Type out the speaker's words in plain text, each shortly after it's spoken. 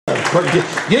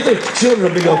Give the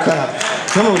children a big old clap.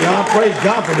 Come on, y'all. Praise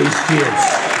God for these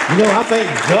kids. You know, I thank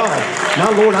God. My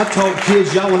Lord, I taught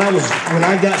kids, y'all, when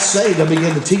I got saved, I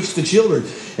began to teach the children.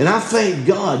 And I thank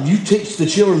God you teach the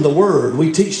children the Word.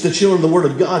 We teach the children the Word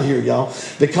of God here, y'all.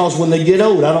 Because when they get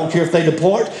old, I don't care if they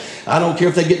depart. I don't care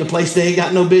if they get in a place they ain't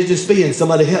got no business being.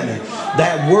 Somebody help me.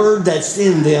 That Word that's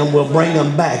in them will bring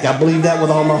them back. I believe that with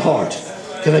all my heart.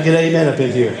 Can I get an amen up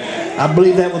in here? I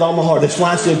believe that with all my heart. That's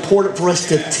why it's important for us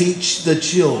to teach the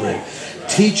children.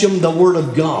 Teach them the Word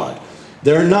of God.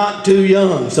 They're not too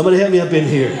young. Somebody help me up in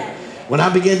here. When I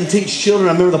began to teach children,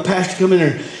 I remember the pastor come in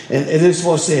there and this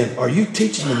was saying, "Are you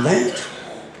teaching them that?"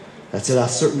 I said, "I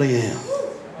certainly am."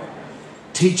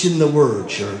 Teaching the Word,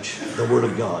 church. The Word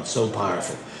of God. So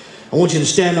powerful. I want you to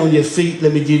stand on your feet.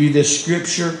 Let me give you this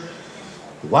scripture.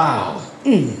 Wow.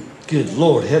 Good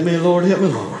Lord. Help me, Lord. Help me,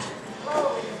 Lord.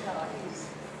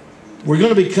 We're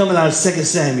going to be coming out of 2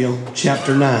 Samuel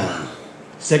chapter 9.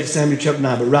 2 Samuel chapter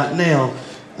 9. But right now,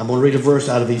 I'm going to read a verse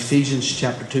out of Ephesians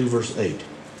chapter 2, verse 8.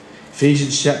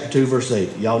 Ephesians chapter 2, verse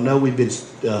 8. Y'all know we've been,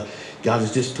 God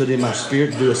has just put in my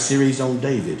spirit to do a series on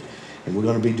David. And we're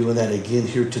going to be doing that again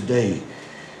here today.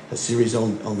 A series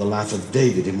on the life of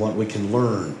David and what we can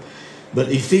learn. But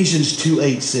Ephesians 2,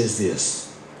 8 says this.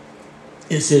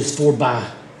 It says, "For by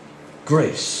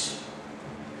grace."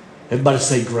 Everybody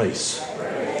say grace.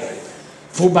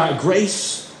 "For by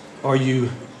grace are you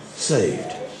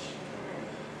saved."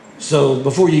 So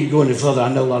before you go any further, I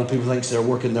know a lot of people think they're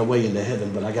working their way into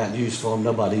heaven, but I got news for them.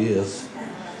 Nobody is.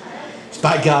 It's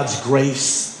by God's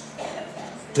grace,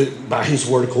 by His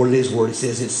Word, according to His Word. It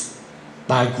says it's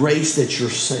by grace that you're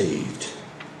saved.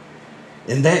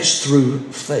 And that's through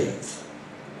faith.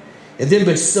 And then,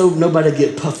 but so nobody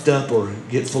get puffed up or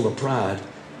get full of pride,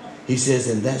 He says,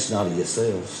 and that's not of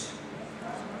yourselves.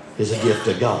 It's a gift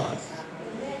of God.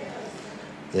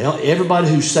 Now, everybody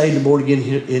who's saved and born again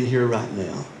in here right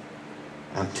now,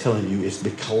 I'm telling you, it's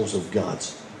because of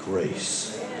God's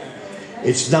grace.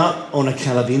 It's not on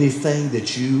account of anything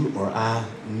that you or I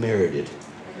merited.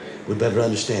 We better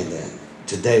understand that.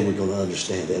 Today we're going to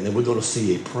understand that. And then we're going to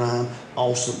see a prime,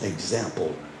 awesome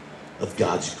example of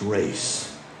God's grace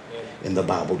in the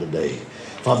Bible today.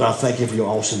 Father, I thank you for your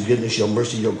awesome goodness, your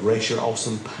mercy, your grace, your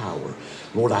awesome power.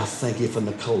 Lord, I thank you for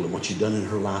Nicole and what you've done in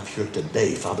her life here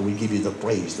today. Father, we give you the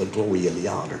praise, the glory, and the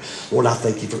honor. Lord, I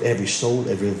thank you for every soul,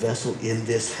 every vessel in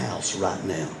this house right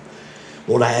now.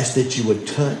 Lord, I ask that you would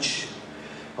touch.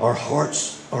 Our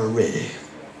hearts are ready.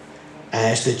 I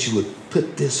ask that you would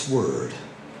put this word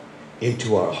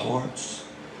into our hearts.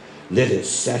 Let it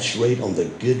saturate on the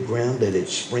good ground. Let it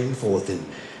spring forth and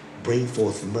bring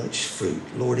forth much fruit.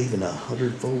 Lord, even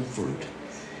 100-fold fruit.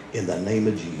 In the name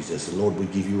of Jesus. And Lord, we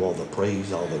give you all the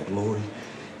praise, all the glory,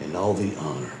 and all the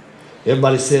honor.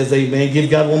 Everybody says amen. Give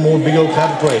God one more big old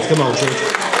clap of praise. Come on, church.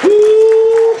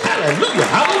 Woo! Hallelujah,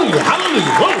 hallelujah,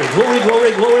 hallelujah. Glory, glory,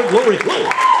 glory, glory, glory,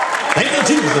 glory. Thank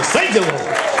you, Jesus. Thank you, Lord.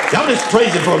 Y'all just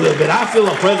praise him for a little bit. I feel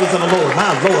the presence of the Lord.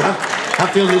 My Lord,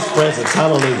 I feel his presence.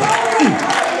 Hallelujah.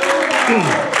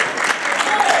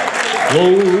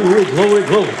 Glory, glory,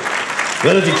 glory.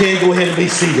 Well, if you can, go ahead and be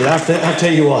seated. I'll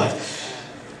tell you what.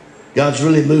 God's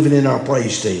really moving in our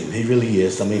praise team. He really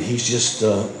is. I mean, he's just,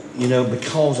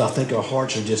 because I think our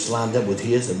hearts are just lined up with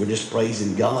his and we're just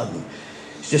praising God. And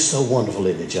it's just so wonderful,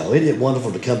 isn't it, y'all? Isn't it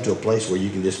wonderful to come to a place where you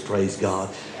can just praise God?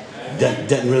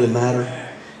 Doesn't really matter.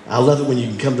 I love it when you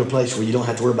can come to a place where you don't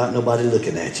have to worry about nobody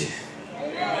looking at you.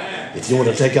 If you want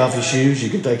to take off your shoes, you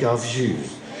can take off your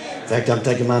shoes. In fact, I'm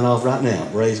taking mine off right now.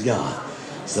 Praise God.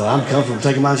 So I'm comfortable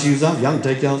taking my shoes off. Y'all can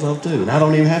take y'all's off too. And I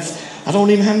don't even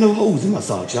have no holes in my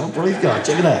socks, y'all. Praise God.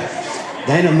 Check it out.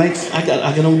 Dana I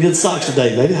got on good socks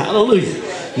today, baby. Hallelujah.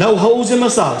 No holes in my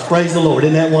socks. Praise the Lord.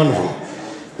 Isn't that wonderful?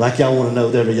 Like y'all want to know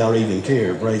that or y'all even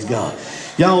care. Praise God.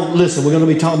 Y'all, listen, we're going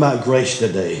to be talking about grace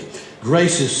today.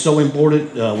 Grace is so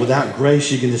important. Without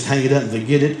grace, you can just hang it up and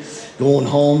forget it. Going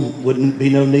home wouldn't be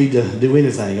no need to do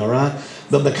anything, all right?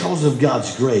 But because of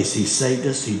God's grace, he saved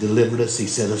us, he delivered us, he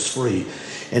set us free.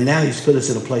 And now he's put us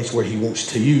in a place where he wants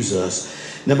to use us.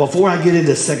 Now, before I get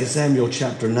into 2 Samuel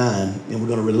chapter 9, and we're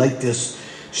going to relate this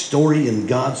story in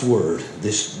God's word,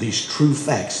 these true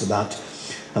facts about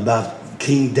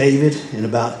King David and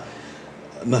about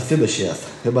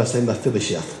Mephibosheth. Everybody say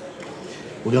Mephibosheth.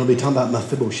 We're going to be talking about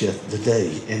Mephibosheth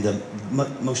today and the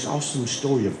most awesome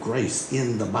story of grace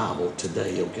in the Bible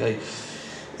today, okay?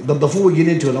 But before we get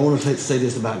into it, I want to say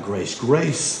this about grace.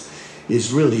 Grace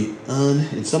is really,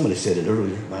 and somebody said it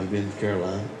earlier, might have been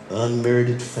Caroline,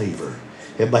 unmerited favor.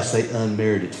 Everybody say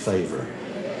unmerited favor.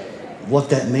 What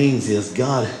that means is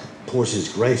God pours his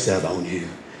grace out on you.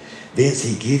 Then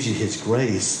he gives you his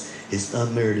grace, is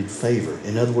unmerited favor.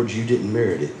 In other words, you didn't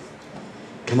merit it.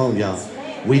 Come on, y'all.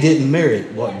 We didn't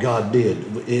merit what God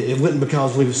did. It wasn't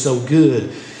because we were so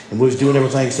good and we was doing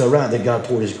everything so right that God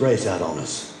poured his grace out on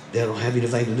us. That don't have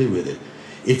anything to do with it.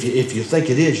 If you think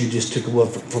it is, you just took away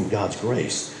from God's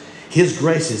grace. His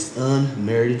grace is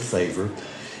unmerited favor.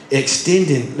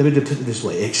 Extending, let me put it this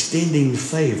way, extending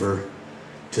favor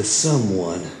to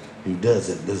someone who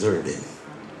doesn't deserve it.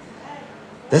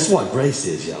 That's what grace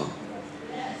is, y'all.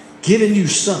 Giving you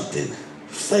something,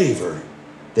 favor,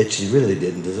 that you really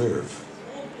didn't deserve.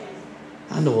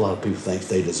 I know a lot of people think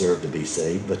they deserve to be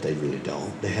saved, but they really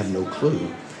don't. They have no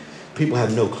clue. People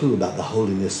have no clue about the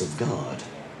holiness of God.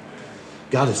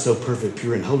 God is so perfect,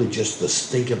 pure, and holy, just the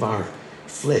stink of our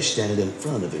flesh standing in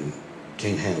front of him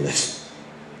can't handle it.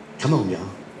 Come on, y'all.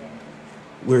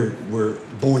 We're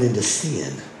born into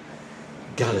sin.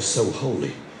 God is so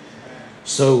holy.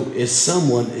 So it's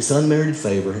unmerited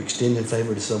favor, extending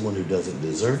favor to someone who doesn't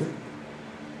deserve it,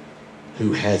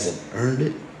 who hasn't earned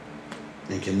it,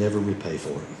 and can never repay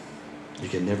for it. You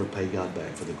can never pay God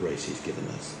back for the grace he's given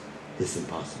us. It's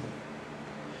impossible.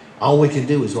 All we can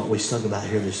do is what we sung about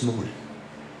here this morning.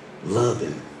 Love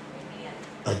him.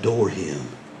 Adore him.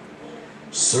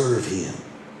 Serve him.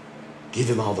 Give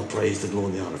him all the praise, the glory,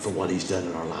 and the honor for what he's done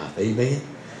in our life. Amen?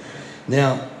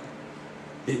 Now,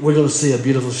 we're going to see a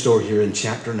beautiful story here in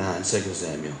chapter 9, 2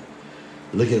 Samuel.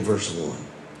 Look at verse 1.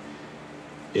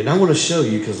 And I want to show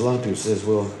you, because a lot of people says,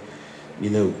 well, you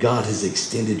know, God has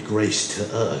extended grace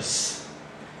to us,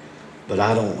 but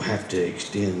I don't have to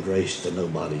extend grace to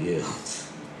nobody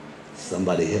else.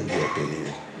 Somebody help me up in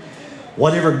here.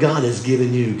 Whatever God has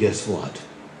given you, guess what?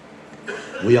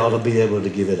 We ought to be able to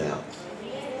give it out.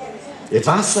 If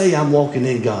I say I'm walking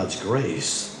in God's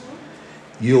grace,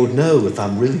 you'll know if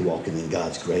I'm really walking in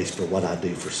God's grace for what I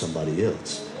do for somebody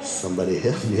else. Somebody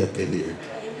help me up in here.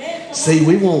 See,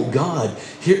 we want God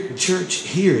here, church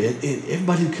here, and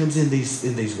everybody who comes in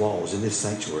these walls, in this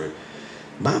sanctuary.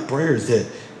 My prayer is that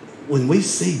when we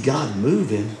see God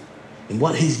moving and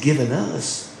what he's given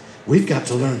us, we've got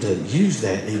to learn to use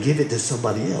that and give it to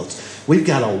somebody else. We've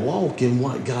got to walk in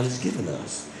what God has given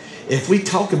us. If we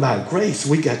talk about grace,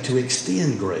 we got to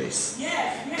extend grace.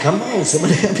 Come on,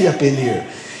 somebody help me up in here.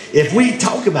 If we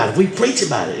talk about it, if we preach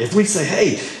about it, if we say,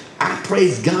 hey, I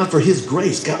praise God for his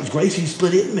grace, God's grace he's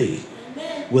put in me.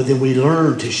 Well, then we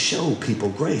learn to show people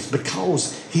grace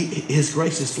because his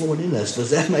grace is flowing in us.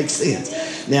 Does that make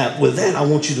sense? Now, with that, I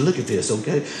want you to look at this,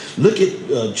 okay? Look at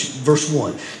verse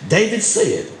 1. David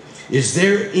said, is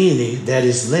there any that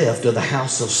is left of the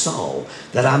house of Saul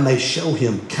that I may show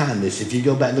him kindness? If you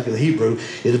go back and look at the Hebrew,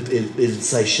 it'd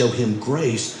say show him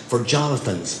grace for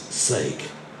Jonathan's sake.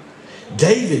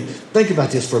 David, think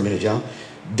about this for a minute, y'all.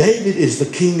 David is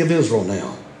the king of Israel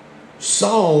now.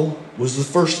 Saul was the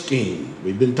first king.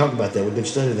 We've been talking about that. We've been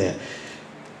studying that.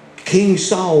 King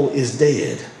Saul is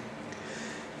dead.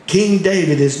 King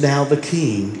David is now the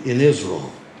king in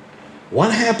Israel.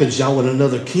 What happens, y'all, when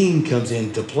another king comes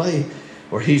into play,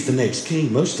 or he's the next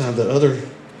king? Most of the time, the other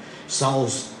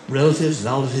Saul's relatives and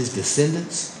all of his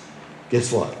descendants,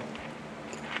 guess what?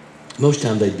 Most of the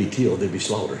time, they'd be killed. They'd be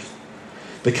slaughtered.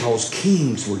 Because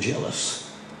kings were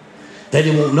jealous. They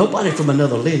didn't want nobody from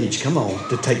another lineage, come on,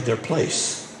 to take their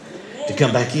place, to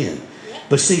come back in.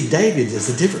 But see, David is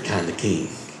a different kind of king.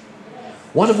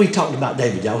 What have we talked about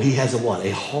David, y'all? He has a what?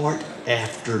 A heart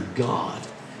after God.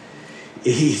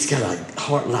 He's got a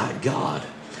heart like God.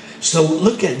 So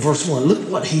look at verse 1. Look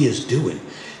what he is doing.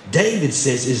 David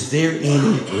says, is there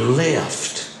any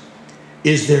left?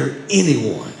 Is there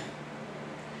anyone?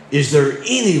 Is there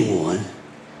anyone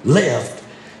left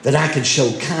that I can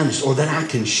show kindness or that I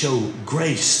can show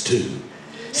grace to?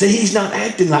 See, he's not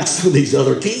acting like some of these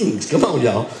other kings. Come on,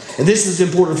 y'all. And this is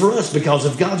important for us because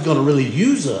if God's going to really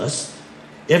use us,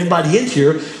 everybody in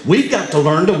here, we've got to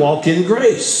learn to walk in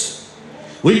grace.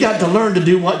 We've got to learn to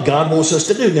do what God wants us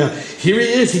to do. Now, here it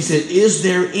is. He said, is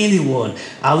there anyone?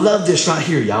 I love this right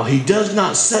here, y'all. He does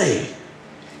not say,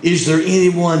 is there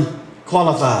anyone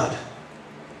qualified?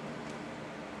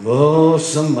 Oh,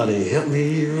 somebody help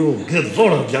me. Oh, good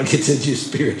Lord, y'all get into your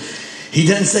spirit. He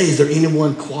doesn't say, is there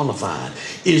anyone qualified?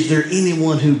 Is there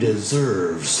anyone who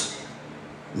deserves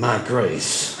my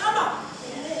grace?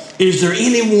 Is there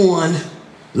anyone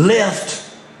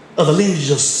left of the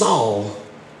lineage of Saul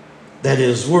that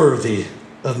is worthy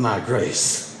of my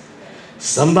grace?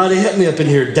 Somebody help me up in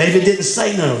here. David didn't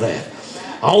say none of that.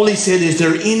 All he said, is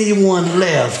there anyone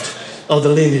left of the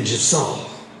lineage of Saul?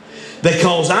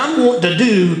 Because I'm wanting to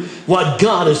do what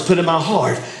God has put in my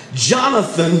heart.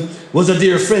 Jonathan was a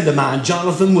dear friend of mine.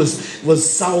 Jonathan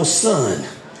was Saul's son.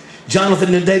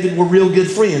 Jonathan and David were real good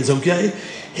friends, okay?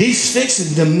 He's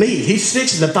fixing to meet. He's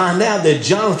fixing to find out that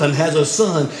Jonathan has a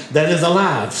son that is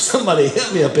alive. Somebody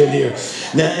help me up in here.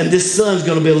 Now, and this son's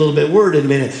going to be a little bit worried in a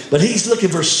minute. But he's looking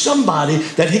for somebody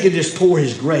that he can just pour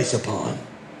his grace upon.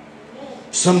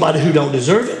 Somebody who don't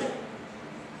deserve it.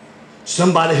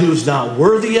 Somebody who's not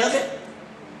worthy of it.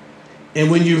 And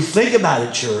when you think about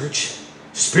it, church,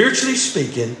 spiritually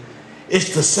speaking,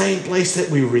 it's the same place that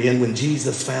we were in when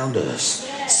Jesus found us.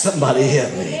 Somebody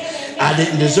help me. I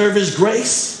didn't deserve his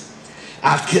grace.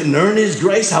 I couldn't earn his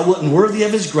grace. I wasn't worthy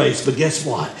of his grace. But guess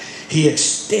what? He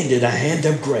extended a hand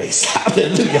of grace.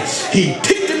 Hallelujah. He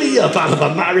picked me up out of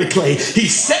a miry clay. He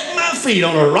set my feet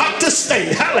on a rock to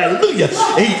stay. Hallelujah.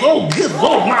 Oh, good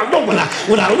Lord, my Lord.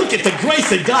 When I look at the grace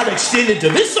that God extended to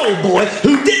this old boy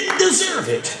who didn't deserve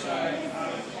it.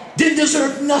 Didn't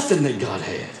deserve nothing that God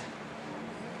had.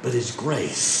 But his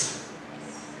grace.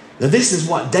 Now this is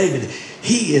what David,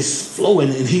 he is flowing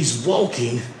and he's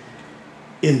walking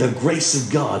in the grace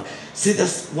of God. See,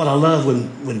 that's what I love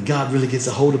when God really gets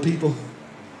a hold of people.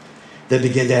 They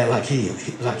begin to act like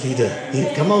he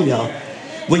does. Come on, y'all.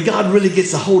 When God really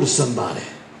gets a hold of somebody,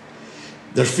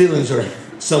 their feelings are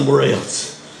somewhere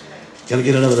else. Can I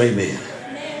get another amen?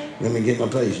 Let me get my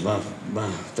page. My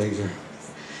things are.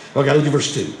 Okay, look at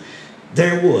verse 2.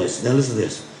 There was, now listen to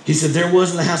this. He said, there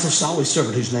was in the house of Saul a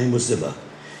servant whose name was Ziba.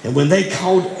 And when they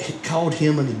called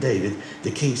him unto David,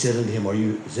 the king said unto him, are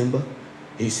you Ziba?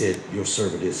 He said, your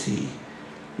servant is he.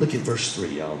 Look at verse 3,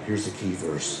 y'all. Here's the key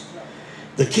verse.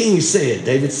 The king said,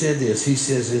 David said this, he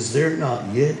says, is there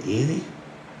not yet any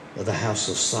of the house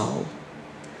of Saul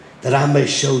that I may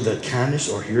show the kindness,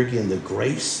 or here again, the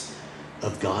grace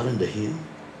of God unto him?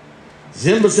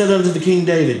 Ziba said unto the king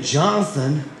David,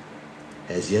 Jonathan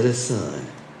has yet a son.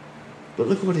 But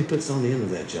look what he puts on the end of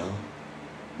that, y'all,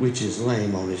 which is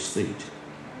lame on his feet.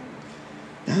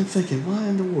 Now I'm thinking, why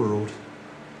in the world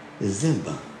is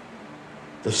Ziba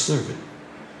the servant?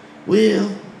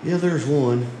 Well, yeah, there's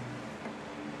one.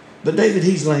 But David,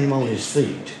 he's lame on his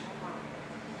feet.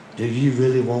 Do you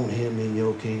really want him in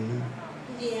your kingdom?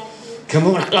 Yeah. Come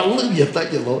on, hallelujah,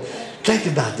 thank you, Lord. Think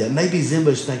about that. Maybe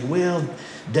Ziba's thinking, well,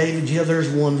 David, yeah, there's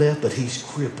one left, but he's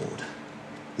crippled.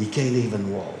 He can't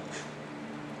even walk.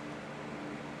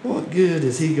 What good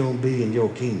is he going to be in your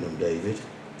kingdom, David?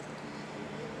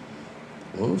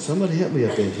 Well, somebody help me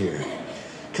up in here.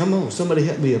 Come on, somebody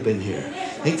help me up in here.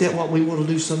 Ain't that what we want to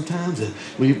do sometimes?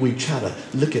 We try to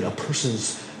look at a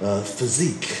person's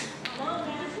physique.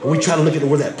 We try to look at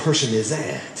where that person is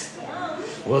at.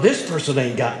 Well, this person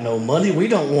ain't got no money. We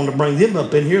don't want to bring them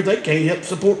up in here. They can't help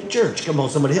support the church. Come on,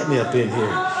 somebody help me up in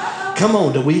here. Come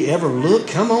on, do we ever look?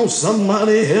 Come on,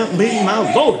 somebody help me.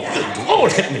 My Lord, good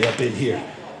Lord, help me up in here.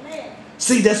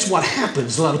 See, that's what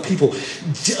happens. A lot of people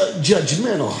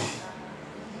judgmental.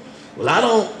 Well, I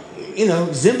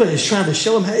don't, Ziba is trying to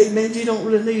show him, hey, man, you don't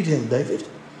really need him, David.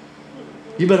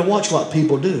 You better watch what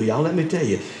people do, y'all. Let me tell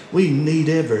you, we need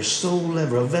every soul,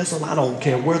 every vessel. I don't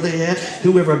care where they at.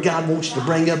 Whoever God wants to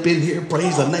bring up in here,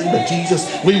 praise the name of Jesus.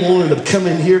 We want them to come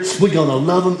in here. We're going to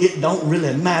love them. It don't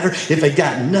really matter if they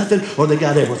got nothing or they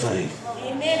got everything.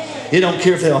 Amen. It don't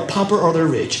care if they're a pauper or they're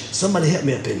rich. Somebody help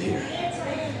me up in here.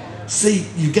 See,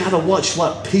 you got to watch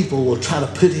what people will try to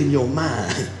put in your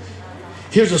mind.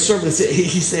 Here's a servant that said,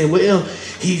 he said, well,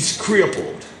 he's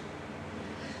crippled.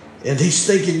 And he's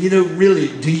thinking,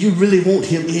 really, do you really want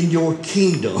him in your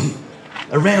kingdom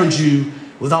around you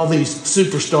with all these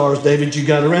superstars, David, you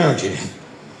got around you?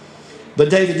 But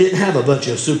David didn't have a bunch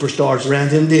of superstars around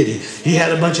him, did he? He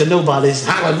had a bunch of nobodies.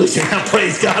 Hallelujah. I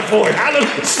praise God for it.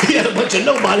 Hallelujah. He had a bunch of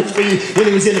nobodies when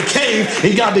he was in a cave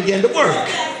and God began to work.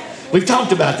 We've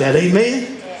talked about that. Amen?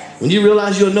 When you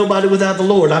realize you're a nobody without the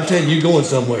Lord, I'm telling you, you're going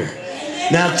somewhere.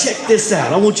 Now, check this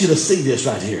out. I want you to see this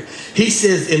right here. He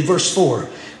says in verse 4,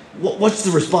 what's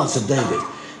the response of David?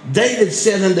 David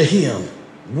said unto him,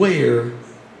 where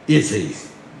is he?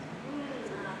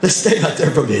 Let's stay right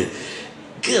there for a minute.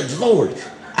 Good Lord.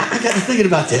 I got to thinking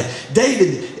about that.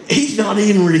 David, he's not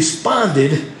even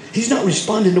responded. He's not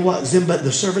responding to what Ziba,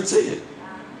 the servant, said.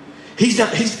 He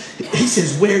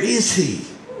says, where is he?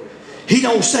 He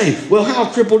don't say, well,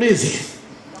 how crippled is he?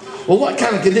 Well, what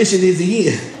kind of condition is he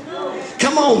in?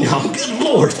 Come on, y'all. Good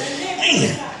Lord.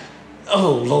 Man.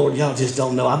 Oh, Lord, y'all just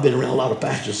don't know. I've been around a lot of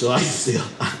pastors, so I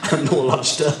know a lot of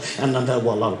stuff. And I know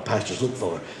what a lot of pastors look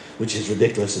for, which is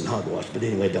ridiculous and hogwash. But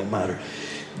anyway, it don't matter.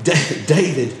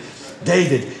 David,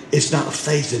 it's not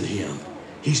phasing him.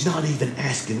 He's not even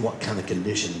asking what kind of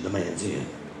condition the man's in.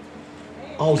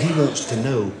 All he wants to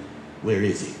know, where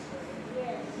is he?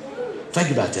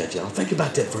 Think about that, y'all. Think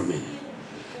about that for a minute.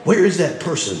 Where is that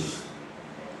person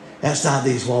outside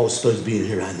these walls supposed to be in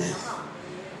here right now?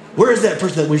 Where is that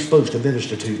person that we're supposed to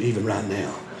minister to even right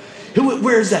now?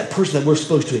 Where is that person that we're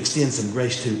supposed to extend some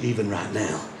grace to even right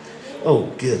now? Oh,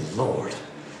 good Lord.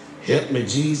 Help me,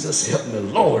 Jesus. Help me,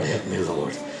 Lord. Help me,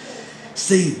 Lord.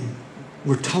 See,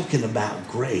 we're talking about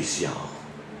grace, y'all.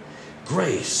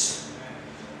 Grace.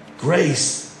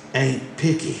 Grace ain't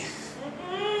picky.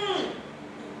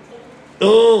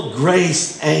 Oh,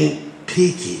 grace ain't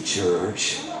picky,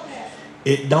 church.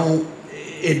 It don't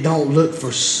look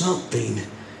for something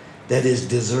that is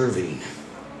deserving.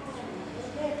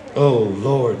 Oh,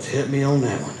 Lord, help me on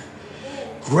that one.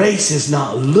 Grace is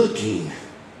not looking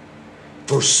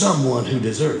for someone who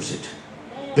deserves it,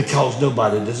 because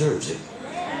nobody deserves it.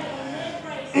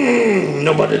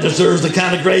 Nobody deserves the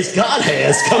kind of grace God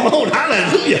has. Come on,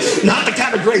 hallelujah. Not the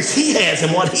kind of grace he has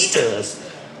and what he does.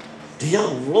 Do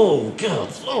y'all, Lord,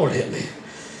 God, Lord help me.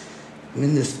 I'm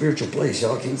in this spiritual place,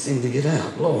 y'all can't seem to get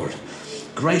out. Lord,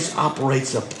 grace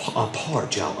operates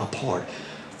apart, y'all, apart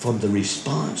from the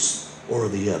response or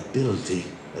the ability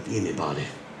of anybody.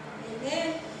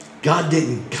 God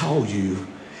didn't call you.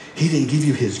 He didn't give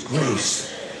you his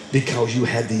grace because you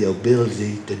had the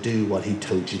ability to do what he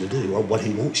told you to do or what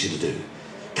he wants you to do.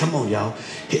 Come on, y'all.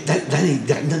 That ain't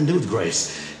got nothing to do with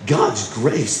grace. God's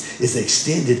grace is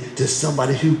extended to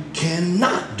somebody who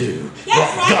cannot do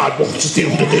what God wants them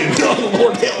to do. Oh,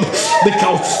 Lord, help me.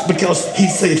 Because he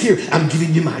said here, I'm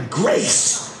giving you my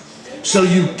grace so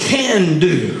you can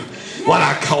do what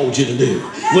I called you to do.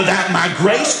 Without my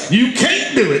grace, you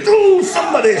can't do it. Oh,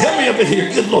 somebody help me up in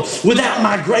here. Good Lord. Without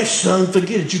my grace, son,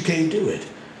 forget it. You can't do it.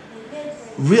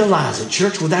 Realize it,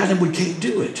 church. Without him, we can't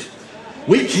do it.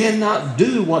 We cannot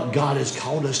do what God has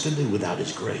called us to do without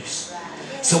his grace.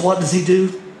 So what does he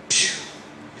do?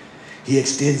 He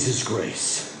extends his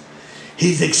grace.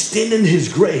 He's extending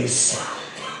his grace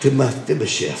to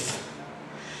Mephibosheth,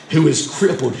 who is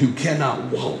crippled, who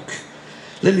cannot walk.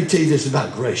 Let me tell you this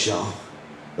about grace, y'all.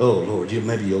 Oh, Lord,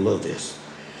 maybe you'll love this.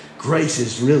 Grace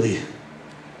is really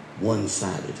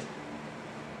one-sided.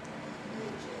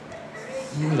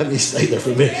 Let me stay there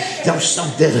for a minute. Y'all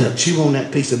soak that up. Chew on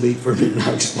that piece of meat for a minute and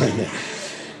I'll explain that.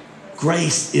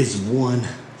 Grace is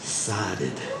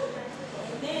one-sided.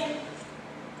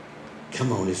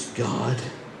 Come on, it's God.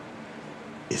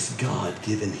 It's God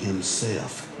giving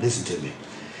himself. Listen to me.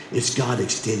 It's God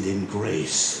extending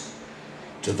grace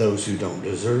to those who don't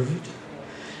deserve it,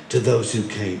 to those who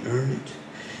can't earn it,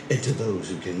 and to those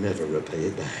who can never repay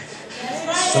it back.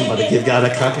 Somebody give God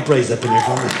a clap of praise up in your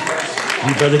corner.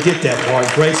 You better get that part.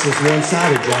 Grace is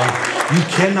one-sided, y'all. You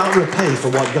cannot repay for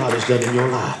what God has done in your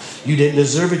life. You didn't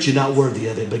deserve it. You're not worthy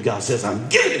of it. But God says, I'm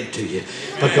giving it to you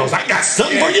because I got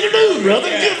something for you to do, brother.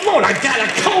 Good Lord, I got a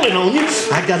calling on you.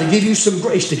 I got to give you some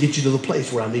grace to get you to the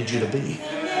place where I need you to be.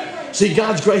 See,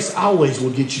 God's grace always will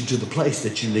get you to the place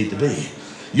that you need to be.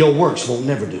 Your works won't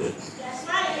never do it.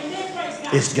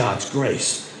 It's God's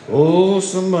grace. Oh,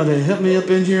 somebody help me up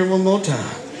in here one more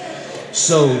time.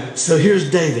 So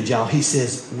here's David, y'all. He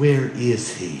says, where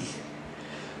is he?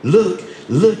 Look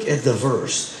at the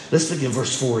verse. Let's look at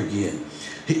verse 4 again.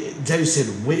 David said,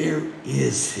 where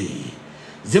is he?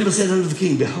 Ziba said unto the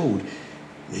king, behold,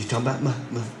 he's talking about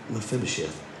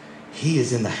Mephibosheth. He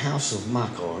is in the house of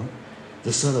Machir,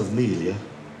 the son of Meliah,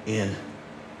 in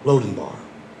Lodenbar.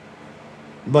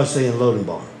 Everybody saying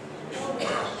Lodenbar.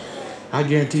 I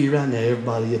guarantee you right now,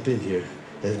 everybody up in here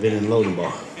has been in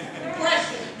Lodenbar.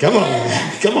 Come on.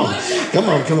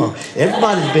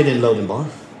 Everybody's been in Lodenbar.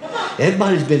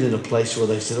 Everybody's been in a place where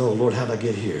they said, oh, Lord, how'd I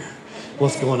get here?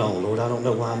 What's going on, Lord? I don't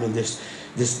know why I'm in this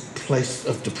place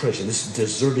of depression, this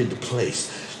deserted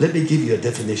place. Let me give you a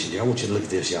definition here. I want you to look at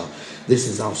this, y'all. This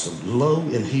is awesome. Lo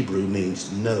in Hebrew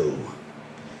means no.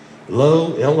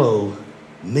 Lo, L-O,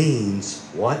 means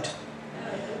what?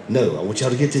 No. I want y'all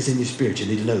to get this in your spirit. You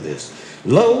need to know this.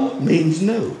 Lo means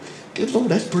no. Good Lord,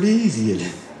 that's pretty easy, isn't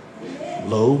it?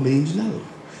 Lo means no.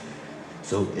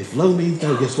 So if lo means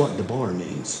no, guess what debar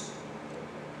means?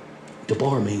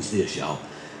 Debar means this, y'all.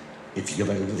 If you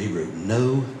go back to the Hebrew,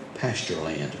 no pasture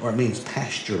land, or it means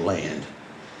pasture land.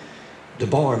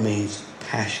 Debar means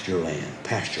pasture land,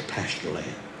 pasture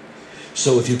land.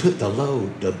 So if you put the lo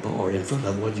debar in front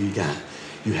of what do you got?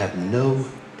 You have no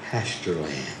pasture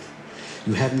land.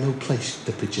 You have no place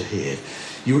to put your head.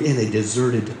 You're in a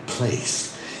deserted place.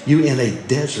 You're in a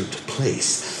desert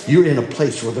place. You're in a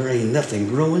place where there ain't nothing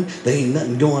growing. There ain't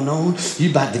nothing going on. You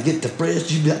about to get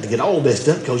depressed. You about to get all messed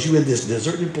up because you're in this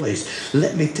deserted place.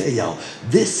 Let me tell y'all,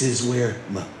 this is where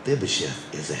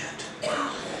Mephibosheth is at.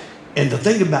 And the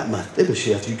thing about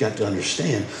Mephibosheth, you got to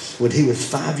understand, when he was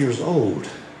 5 years old,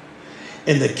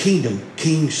 in the kingdom,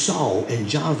 King Saul and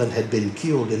Jonathan had been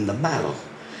killed in the battle.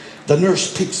 The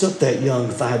nurse picks up that young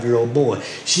 5-year-old boy.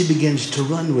 She begins to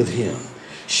run with him.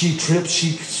 She trips,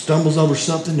 she stumbles over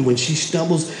something, and when she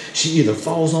stumbles, she either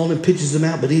falls on him, pitches him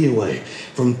out. But anyway,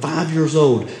 from 5 years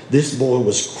old, this boy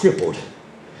was crippled.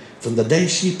 From the day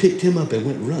she picked him up and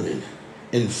went running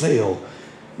and fell,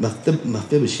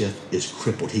 Mephibosheth is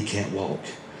crippled. He can't walk.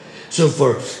 So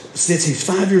since he's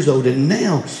 5 years old, and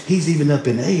now he's even up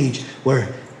in age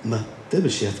where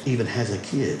Mephibosheth even has a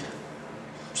kid.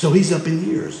 So he's up in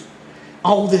years.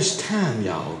 All this time,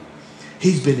 y'all,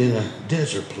 he's been in a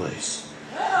desert place.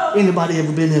 Anybody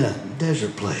ever been in a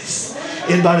desert place?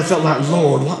 Anybody felt like,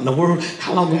 Lord, what in the world?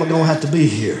 How long am I going to have to be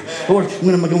here? Lord,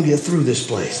 when am I going to get through this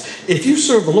place? If you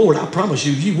serve the Lord, I promise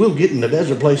you, you will get in the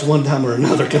desert place one time or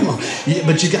another. Come on. Yeah,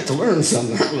 but you got to learn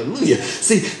something. Hallelujah.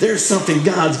 See, there's something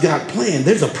God's got planned.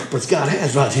 There's a purpose God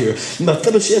has right here.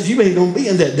 Mephibosheth, you ain't going to be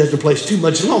in that desert place too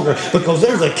much longer because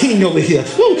there's a king over here.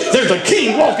 Woo, there's a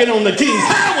king walking on the king's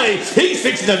highway. He's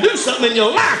fixing to do something in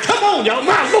your life. Come on, y'all.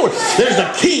 My Lord. There's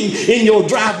a king in your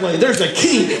driveway. There's a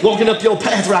king walking up your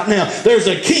path right now. There's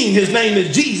a king. His name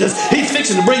is Jesus. He's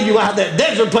fixing to bring you out of that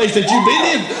desert place that you've been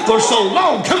in for so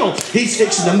long. Come on. He's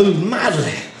fixing to move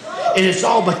mightily. And it's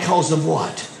all because of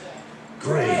what?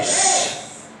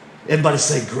 Grace. Everybody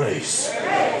say grace.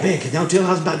 Man, can y'all tell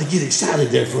I was about to get excited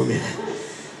there for a minute?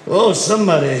 Oh,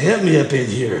 somebody help me up in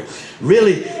here.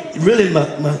 Really,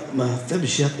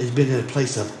 Mephibosheth has been in a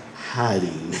place of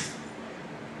hiding.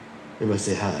 Everybody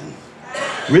say hiding.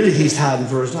 Really, he's hiding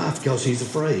for his life because he's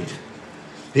afraid.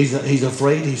 He's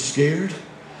afraid, he's scared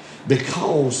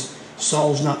because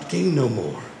Saul's not king no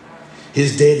more.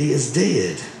 His daddy is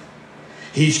dead.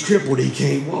 He's crippled, he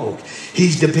can't walk.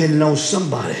 He's depending on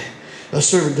somebody, a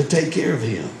servant to take care of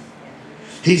him.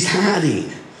 He's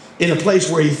hiding in a place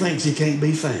where he thinks he can't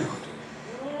be found.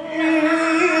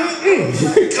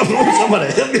 Come on,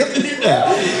 somebody help me up in here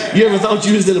now. You ever thought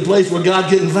you was in a place where God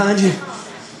couldn't find you?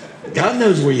 God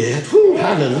knows where you're at. Woo,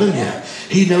 hallelujah.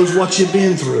 He knows what you've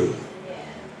been through.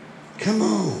 Come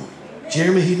on.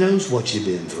 Jeremy, he knows what you've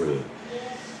been through.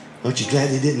 Aren't you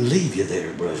glad he didn't leave you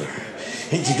there, brother?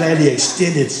 Ain't you glad he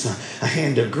extended a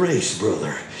hand of grace,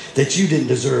 brother, that you didn't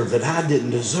deserve, that I didn't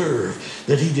deserve,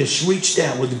 that he just reached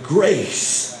out with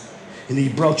grace and he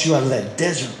brought you out of that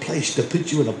desert place to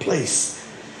put you in a place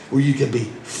where you can be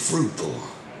fruitful,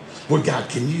 where God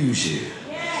can use you.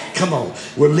 Come on,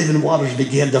 where living waters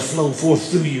begin to flow forth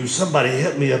through you. Somebody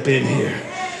help me up in here.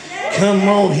 Come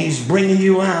on, he's bringing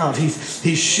you out.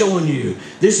 He's showing you.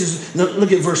 This is,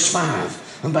 look at verse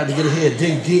 5. I'm about to get ahead.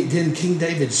 Then King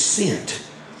David sent.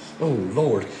 Oh,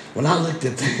 Lord. When I looked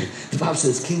at that, the Bible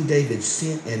says King David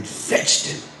sent and fetched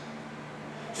him.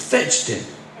 Fetched him.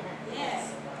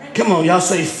 Come on, y'all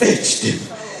say fetched him.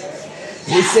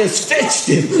 It says fetched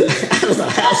him out of the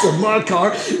house of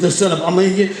Markar, the son of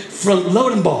Ammoniah, from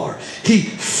Lodenbar. He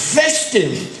fetched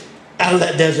him out of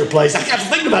that desert place. I got to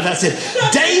thinking about that. I said,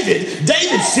 David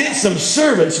sent some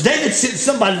servants. David sent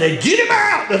somebody to get him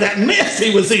out of that mess he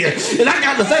was in. And I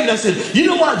got to thinking, I said, you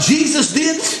know what Jesus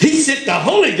did? He sent the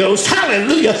Holy Ghost.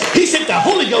 Hallelujah. He sent the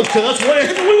Holy Ghost to us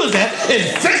wherever we was at and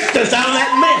fetched us out of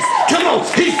that mess. Come on.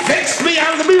 He fetched me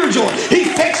out of the mirror joint. He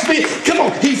fetched me. Come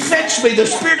on. He fetched me. The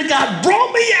Spirit of God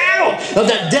brought me out of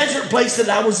that desert place that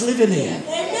I was living in.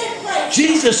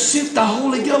 Jesus sent the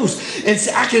Holy Ghost. And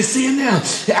I can see him now.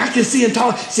 I can see him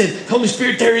talk. He said, Holy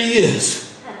Spirit, there he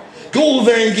is. Go over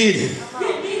there and get him.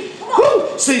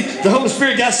 Woo! See, the Holy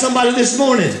Spirit got somebody this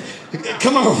morning.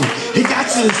 Come on. He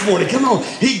got you this morning. Come on.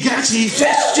 He got you. He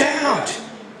fetched you out.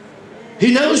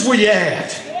 He knows where you're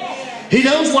at. He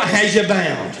knows what has you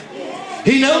bound.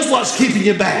 He knows what's keeping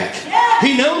you back.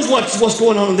 He knows what's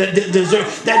going on in that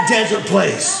desert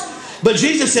place. But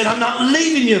Jesus said, I'm not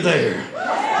leaving you there.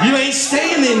 You ain't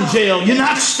staying in jail. You're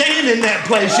not staying in that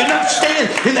place. You're not staying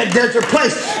in that desert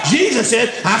place. Jesus said,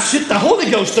 I sent the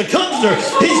Holy Ghost, the Comforter.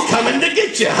 He's coming to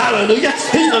get you. Hallelujah.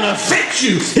 He's going to fix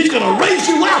you. He's going to raise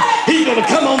you up. He's going to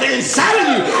come on the inside of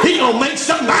you. He's going to make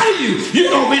something out of you. You're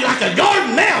going to be like a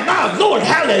garden now. My Lord,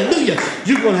 hallelujah.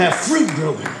 You're going to have fruit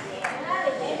growing.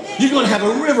 You're going to have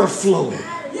a river flowing.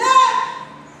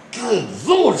 Good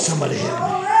Lord, somebody help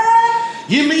me.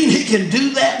 You mean he can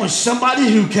do that with somebody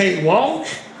who can't walk?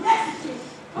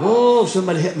 Oh,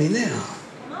 somebody help me now.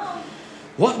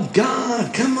 What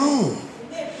God? Come on.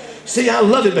 See, I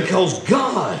love it because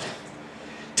God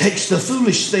takes the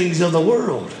foolish things of the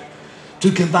world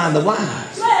to combine the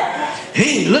wise.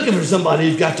 He ain't looking for somebody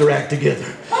who's got their act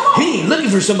together. He ain't looking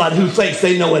for somebody who thinks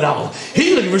they know it all.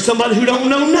 He's looking for somebody who don't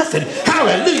know nothing.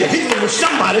 Hallelujah. He's looking for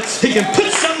somebody who can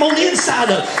put something come on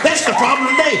inside of. That's the problem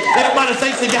today. Everybody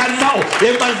thinks they got it all.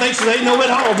 Everybody thinks they know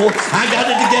it all, boy. I got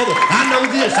it together. I know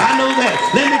this. I know that.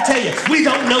 Let me tell you, we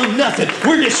don't know nothing.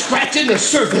 We're just scratching the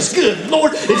surface. Good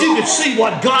Lord, if you could see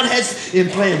what God has in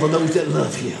plan for those that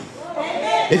love Him.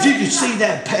 If you could see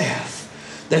that path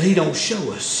that He don't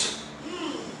show us.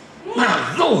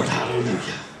 My Lord,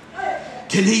 hallelujah.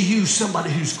 Can He use somebody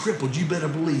who's crippled? You better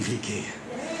believe He can.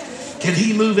 Can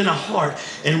He move in a heart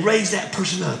and raise that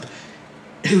person up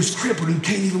who's crippled, who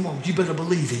can't even walk? You better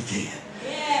believe He can.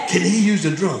 Can He use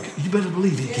a drunk? You better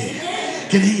believe He can.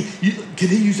 Can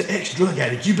He use an ex-drug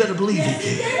addict? You better believe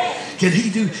He can. Can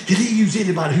He use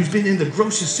anybody who's been in the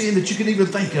grossest sin that you can even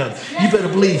think of? You better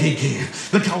believe He can,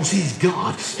 because He's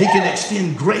God. He can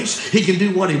extend grace. He can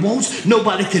do what He wants.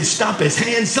 Nobody can stop His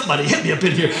hand. Somebody help me up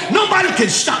in here. Nobody can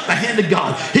stop the hand of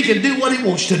God. He can do what He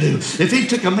wants to do. If He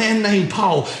took a man named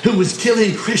Paul who was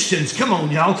killing Christians, come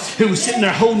on y'all, who was sitting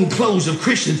there holding clothes of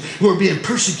Christians who were being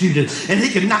persecuted, and He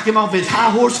can knock him off his high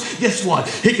horse, guess what?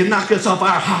 He can knock us off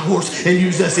our high horse and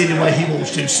use us any way He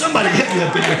wants to. Somebody help me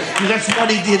up in here, because that's what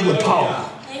He did with Paul.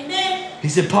 Amen. He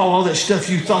said, Paul, all that stuff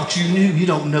you thought you knew, you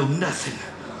don't know nothing.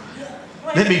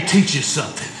 Let me teach you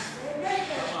something.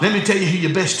 Let me tell you who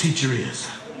your best teacher is.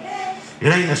 It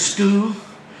ain't a school.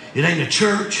 It ain't a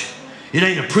church. It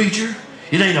ain't a preacher.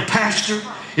 It ain't a pastor.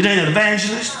 It ain't an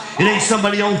evangelist. It ain't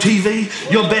somebody on TV.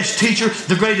 Your best teacher,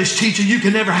 the greatest teacher you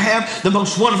can ever have, the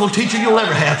most wonderful teacher you'll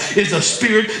ever have, is the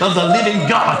Spirit of the living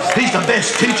God. He's the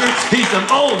best teacher. He's the,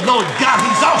 oh Lord God,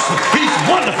 He's awesome. He's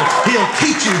wonderful. He'll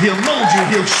teach you. He'll mold you.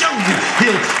 He'll show you.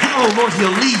 Oh Lord,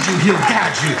 He'll lead you. He'll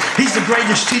guide you. He's the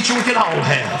greatest teacher we could all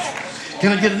have.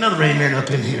 Can I get another amen up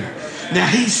in here? Now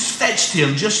He's fetched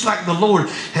him just like the Lord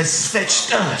has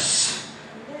fetched us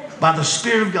by the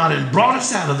Spirit of God and brought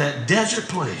us out of that desert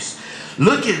place.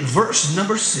 Look at verse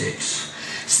number 6.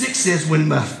 6 says, when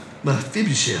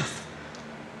Mephibosheth,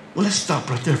 well, let's stop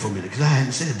right there for a minute, because I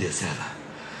hadn't said this, have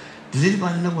I? Does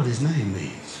anybody know what his name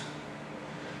means?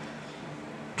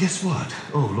 Guess what?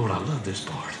 Oh, Lord, I love this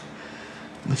part.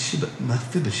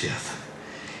 Mephibosheth.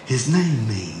 His name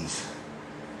means,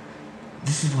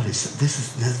 this is what it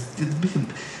says.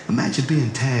 Imagine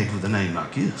being tagged with a name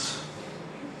like this.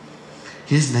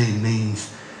 His name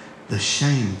means the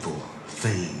shameful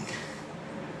thing.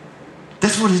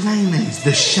 That's what his name means,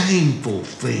 the shameful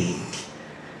thing.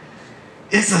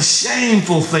 It's a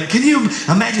shameful thing. Can you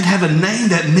imagine having a name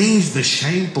that means the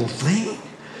shameful thing?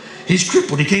 He's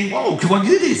crippled, he can't walk. What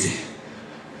good is he?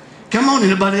 Come on,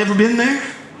 anybody ever been there?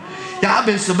 Yeah, I've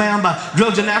been surrounded by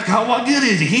drugs and alcohol. What good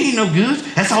is he? He ain't no good.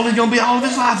 That's all he's going to be all of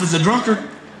his life, is a drunkard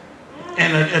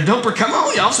and a doper. Come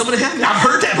on, y'all, somebody help me. I've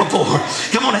heard that before.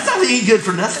 Come on, that's all he ain't good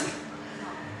for nothing.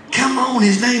 Come on,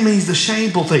 his name means the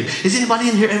shameful thing. Has anybody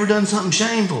in here ever done something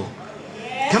shameful?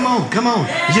 Come on, come on.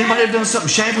 Has anybody ever done something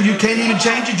shameful? You can't even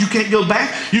change it. You can't go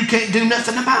back. You can't do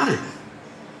nothing about it.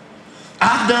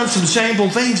 I've done some shameful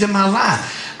things in my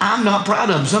life. I'm not proud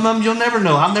of them. Some of them you'll never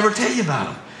know. I'll never tell you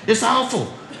about them. It's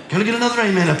awful. Can I get another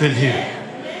amen up in here?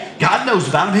 God knows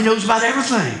about them. He knows about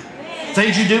everything.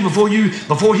 Things you do before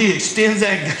He extends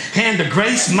that hand of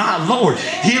grace. My Lord,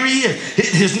 here He is.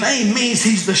 His name means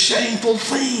He's the shameful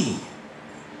thing.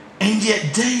 And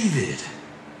yet David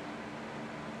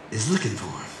is looking for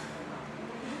him.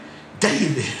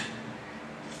 David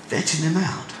fetching him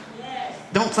out.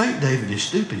 Don't think David is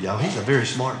stupid, y'all. He's a very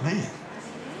smart man.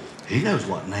 He knows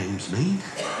what names mean.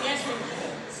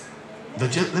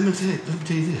 But just, let me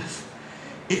tell you this.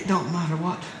 It don't matter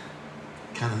what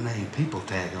kind of name people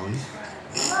tag on you.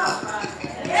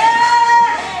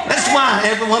 That's why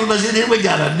every one of us in here, we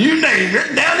got a new name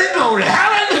written down in glory.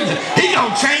 Hallelujah. He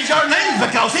gonna change our names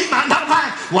because he might not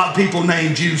like what people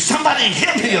named you. Somebody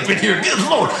help me up in here. Good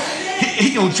Lord.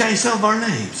 He gonna change some of our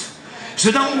names.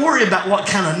 So don't worry about what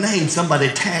kind of name somebody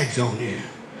tags on you.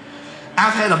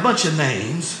 I've had a bunch of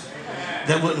names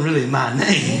that wasn't really my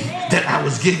name that I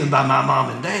was given by my mom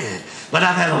and dad. But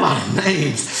I've had a lot of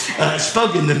names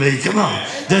spoken to me. Come on.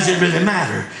 Does it really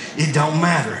matter? It don't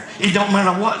matter. It don't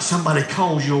matter what somebody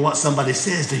calls you or what somebody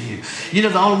says to you. You know,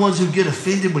 the only ones who get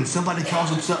offended when somebody calls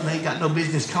them something they ain't got no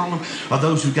business calling them are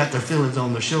those who got their feelings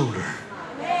on their shoulder.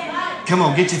 Come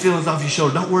on, get your feelings off your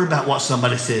shoulder. Don't worry about what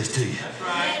somebody says to you.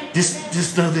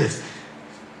 Just know this.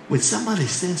 When somebody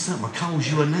says something or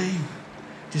calls you a name,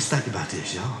 just think about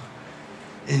this, y'all.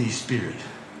 In your spirit.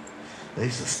 They're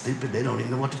so stupid, they don't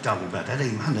even know what they're talking about. That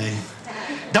ain't my name.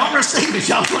 Don't receive it,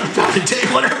 y'all. What I'm trying to tell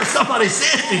you, whatever somebody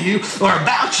says to you or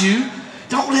about you,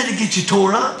 don't let it get you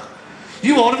tore up.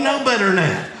 You ought to know better than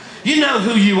that. You know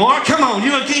who you are. Come on,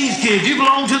 you're a king's kid. You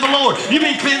belong to the Lord. You've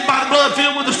been cleansed by the blood,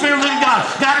 filled with the Spirit of the living God.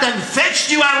 God done fetched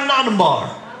you out of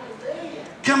Lodabar.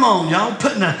 Come on, y'all.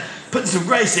 Putting some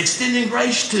grace, extending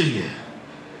grace to you.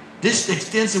 Just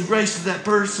extend some grace to that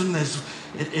person that's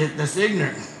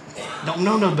ignorant. Don't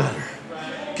know no better.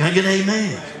 Can I get an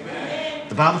amen?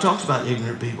 The Bible talks about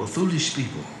ignorant people, foolish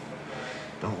people.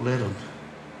 Don't let them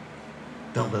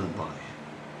bother you.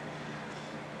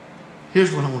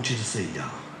 Here's what I want you to see,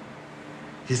 y'all.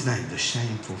 His name, the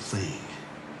shameful thing.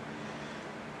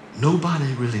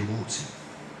 Nobody really wants him.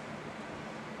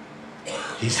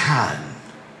 He's hiding.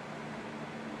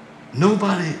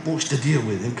 Nobody wants to deal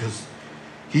with him because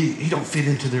he don't fit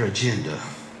into their agenda.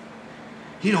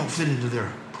 He don't fit into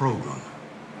their program.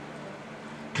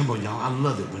 Come on, y'all. I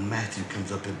love it when Matthew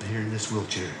comes up in here in this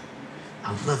wheelchair.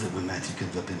 I love it when Matthew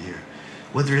comes up in here.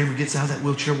 Whether he ever gets out of that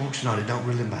wheelchair, walks or not, it don't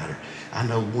really matter. I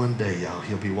know one day, y'all,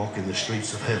 he'll be walking the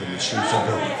streets of heaven, the streets of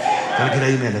gold. Can I get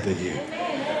an amen up in here?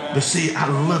 But see, I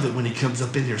love it when he comes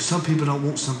up in here. Some people don't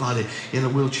want somebody in a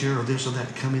wheelchair or this or that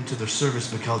to come into their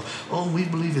service because, oh, we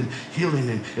believe in healing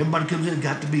and everybody comes in and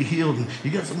got to be healed. And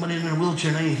you got somebody in their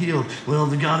wheelchair and they ain't healed. Well,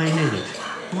 the God ain't in it.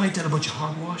 Boy, ain't that a bunch of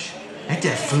hogwash? Ain't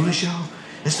that foolish, y'all?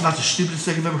 That's about the stupidest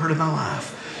thing I've ever heard in my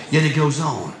life. Yet it goes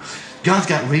on. God's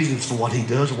got reasons for what he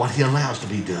does or what he allows to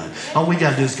be done. All we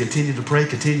got to do is continue to pray,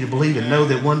 continue to believe, and know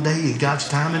that one day in God's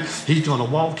timing, he's going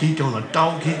to walk, he's going to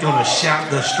talk, he's going to shout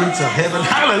the streets of heaven.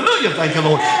 Hallelujah, thank you,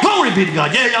 Lord. Glory be to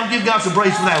God. Yeah, y'all give God some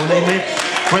praise for that one, amen.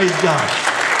 Praise God.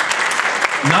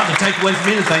 Not to take away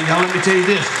from anything, y'all, let me tell you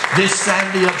this. This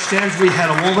Saturday upstairs, we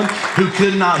had a woman who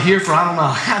could not hear for I don't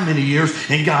know how many years,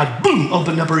 and God, boom,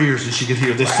 opened up her ears and she could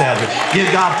hear this Saturday. Give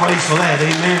God praise for that,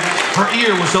 amen. Her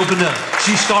ear was opened up.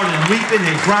 She started weeping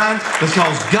and crying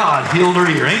because God healed her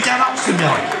ear. Ain't that awesome,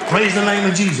 y'all? Praise the name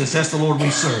of Jesus. That's the Lord we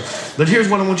serve. But here's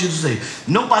what I want you to see.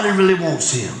 Nobody really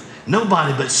wants him.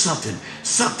 Nobody but something.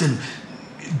 Something.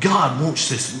 God wants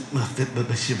this.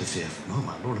 Oh,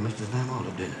 my Lord, I messed his name all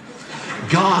up, didn't I?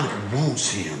 God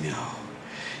wants him, y'all.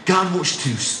 God wants to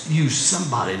use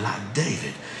somebody like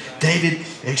David. David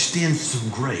extends some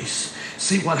grace.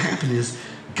 See, what happened is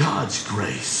God's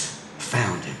grace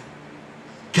found him.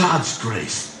 God's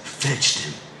grace fetched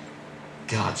him.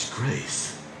 God's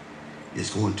grace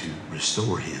is going to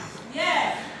restore him.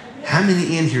 Yeah. How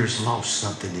many in here has lost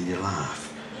something in your life?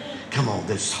 Come on,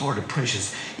 that's hard and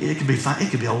precious. It could be fine.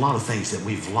 It could be a lot of things that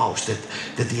we've lost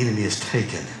that the enemy has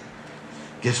taken.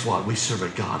 Guess what? We serve a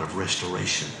God of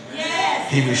restoration. Yes.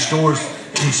 He restores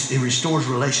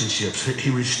relationships.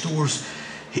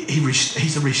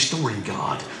 He's a restoring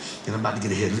God. And I'm about to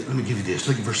get ahead. Let me give you this.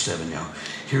 Look at verse 7, y'all.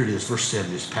 Here it is. Verse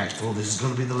 7 is packed full. This is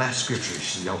going to be the last scripture.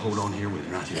 So y'all hold on here with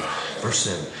me right here. Verse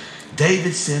 7.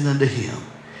 David said unto him,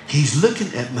 he's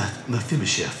looking at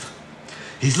Mephibosheth.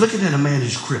 He's looking at a man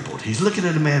who's crippled. He's looking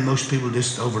at a man most people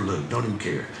just overlook, don't even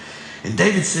care. And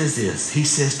David says this. He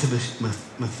says to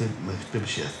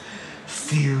Mephibosheth,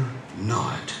 fear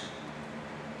not.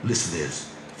 Listen to this.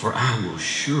 For I will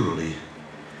surely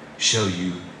show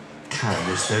you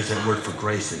kindness. There's that word for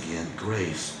grace again.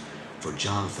 Grace for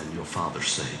Jonathan, your father's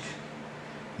sake.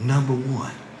 Number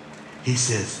one, he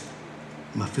says,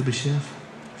 Mephibosheth,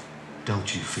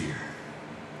 don't you fear.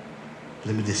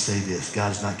 Let me just say this. God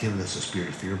has not given us a spirit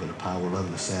of fear, but a power, love,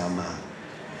 and a sound mind.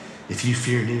 If you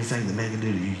fear anything the man can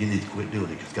do to you, you need to quit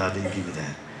doing it because God didn't give you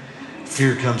that.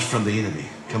 Fear comes from the enemy.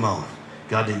 Come on.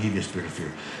 God didn't give you a spirit of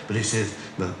fear. But he says,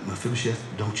 Mephibosheth,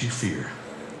 don't you fear.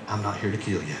 I'm not here to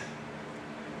kill you.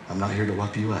 I'm not here to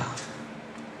wipe you out.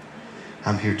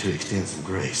 I'm here to extend some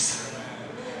grace.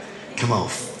 Come on.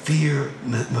 Fear,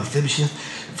 Mephibosheth.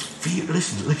 Fear,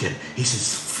 listen, look at it. He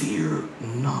says, fear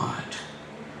not.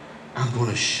 I'm going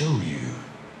to show you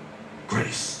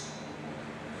grace.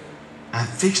 I'm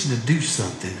fixing to do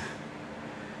something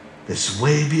that's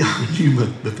way beyond you,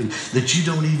 that you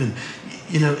don't even,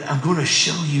 I'm going to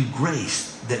show you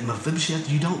grace that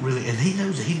Mephibosheth, you don't really, and he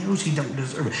knows it. He knows he don't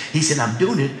deserve it. He said, I'm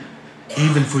doing it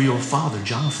even for your father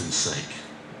Jonathan's sake.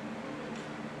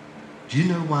 Do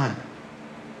you know why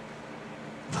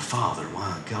the Father,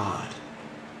 why God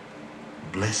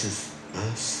blesses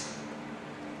us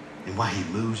and why he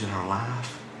moves in our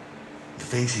life? The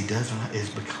things he does in our life is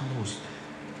because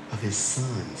of his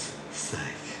son's sake.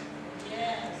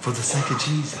 Yes. For the sake of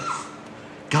Jesus.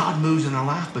 God moves in our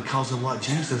life because of what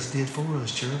Jesus did for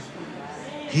us, church.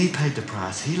 He paid the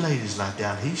price. He laid his life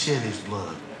down. He shed his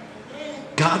blood.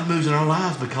 God moves in our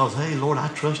lives because, hey, Lord, I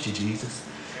trust you, Jesus.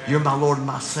 You're my Lord and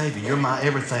my Savior. You're my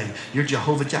everything. You're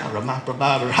Jehovah Jireh, my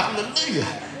provider. Hallelujah.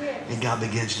 And God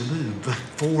begins to move, but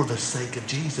for the sake of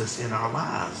Jesus in our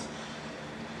lives.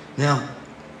 Now,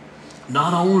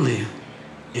 not only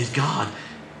is God,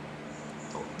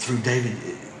 through David,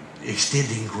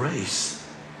 extending grace,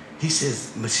 He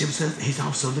says, Mephibosheth, he's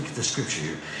also, look at the scripture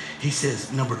here. He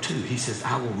says, number 2, he says,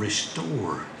 I will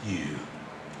restore you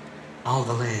all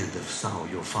the land of Saul,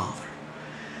 your father.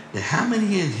 Now, how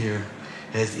many in here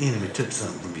has the enemy took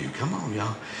something from you? Come on,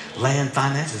 y'all. Land,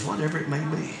 finances, whatever it may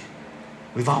be.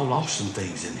 We've all lost some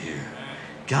things in here.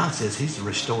 God says he's the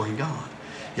restoring God.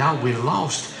 Y'all, we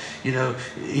lost, you know,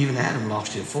 even Adam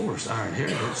lost it for us, our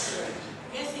inheritance.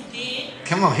 Yes, he did.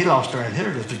 Come on, he lost our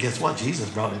inheritance, but guess what? Jesus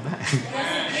brought it back.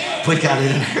 We got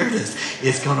an inheritance.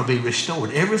 It's going to be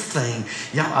restored. Everything,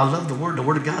 y'all, I love the word. The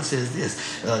word of God says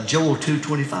this, Joel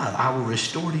 2:25, I will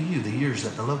restore to you the years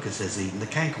that the locust has eaten, the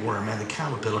cankerworm and the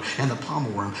caterpillar and the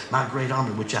palmer worm, my great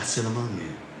army which I sent among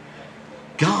you.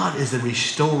 God is a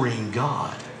restoring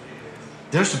God.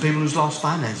 There's some people who's lost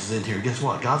finances in here. Guess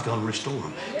what? God's going to restore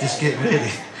them. Just get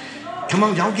ready. Come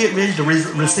on, y'all get ready to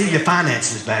receive your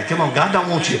finances back. Come on, God don't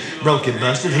want you broken,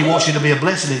 busted. He wants you to be a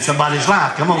blessing in somebody's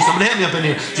life. Come on, somebody help me up in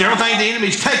here. See, everything the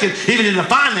enemy's taken, even in the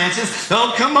finances,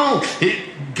 oh, come on.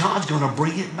 God's going to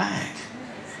bring it back.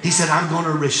 He said, I'm going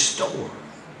to restore.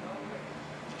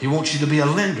 He wants you to be a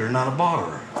lender, not a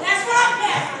borrower. That's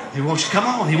right, Pastor. He wants you, come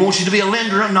on, he wants you to be a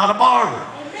lender, not a borrower.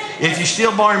 If you're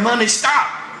still borrowing money, stop.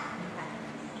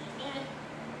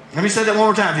 Let me say that one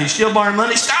more time. If you're still borrowing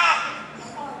money, stop.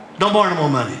 Don't borrow no more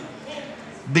money.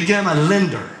 Become a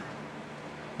lender.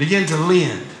 Begin to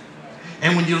lend.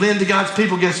 And when you lend to God's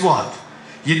people, guess what?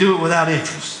 You do it without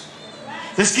interest.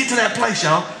 Let's get to that place,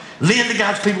 y'all. Lend to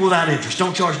God's people without interest.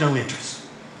 Don't charge no interest.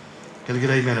 Can I get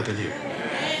amen up in here?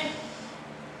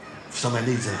 If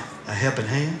somebody needs a helping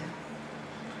hand,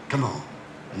 come on.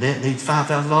 Annette needs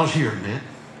 $5,000 here, Annette.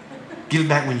 Give it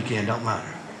back when you can. Don't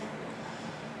matter.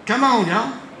 Come on,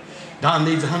 y'all. Don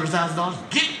needs $100,000.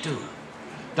 Give it to him.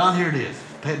 Don, here it is.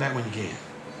 Pay it back when you can.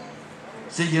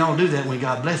 See, you don't do that when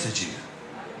God blesses you.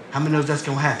 How many knows that's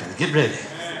going to happen? Get ready.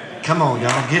 Come on,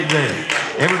 y'all. Get ready.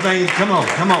 Everything, come on.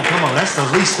 That's the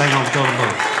least thing I was talking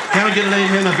about. Can I get an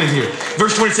amen up in here?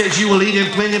 Verse 20 says, you will eat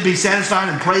in plenty, be satisfied,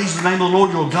 and praise the name of the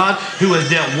Lord your God, who has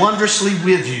dealt wondrously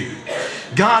with you.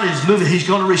 God is moving. He's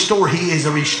going to restore. He is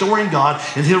a restoring God,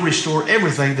 and he'll restore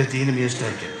everything that the enemy has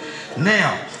taken.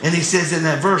 Now, and he says in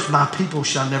that verse, my people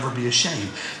shall never be ashamed.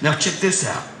 Now check this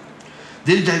out.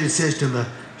 Then David says to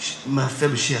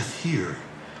Mephibosheth here,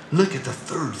 look at the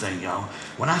third thing, y'all.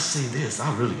 When I see this,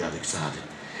 I really got excited.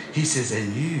 He says,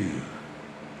 and you,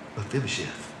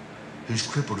 Mephibosheth, who's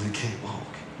crippled and can't walk,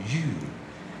 you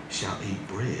shall eat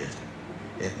bread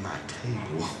at my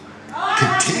table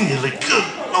continually.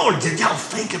 Good Lord, did y'all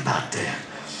think about that?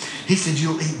 He said,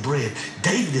 you'll eat bread.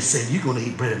 David is saying, you're going to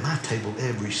eat bread at my table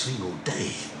every single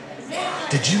day.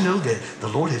 Did you know that the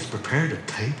Lord has prepared a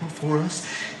table for us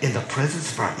in the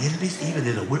presence of our enemies? Even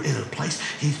we're in a place,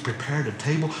 he's prepared a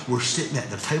table. We're sitting at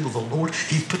the table of the Lord.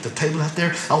 He's put the table out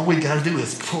there. All we got to do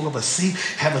is pull up a seat,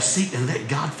 have a seat, and let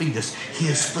God feed us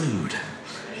his food.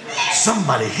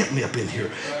 Somebody help me up in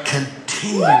here.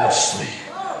 Continuously.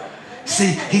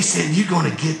 See, he said, you're going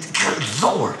to get, good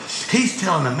Lord. He's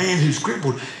telling a man who's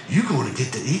crippled, you're going to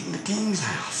get to eat in the king's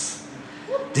house.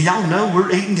 Do y'all know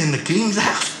we're eating in the king's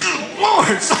house? Good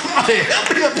Lord, somebody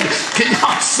help me up here. Can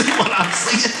y'all see what I'm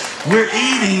seeing? We're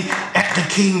eating at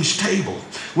the king's table.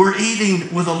 We're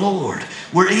eating with the Lord.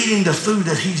 We're eating the food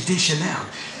that he's dishing out.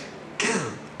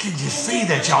 Good. Can you see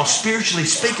that, y'all? Spiritually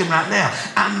speaking right now,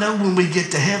 I know when we get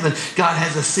to heaven, God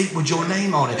has a seat with your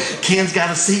name on it. Ken's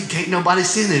got a seat. Can't nobody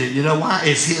sit in it. You know why?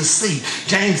 It's his seat.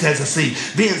 James has a seat.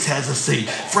 Vince has a seat.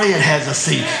 Fred has a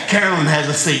seat. Carolyn has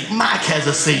a seat. Mike has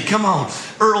a seat. Come on.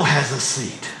 Earl has a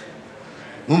seat.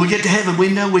 When we get to heaven, we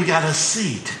know we got a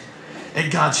seat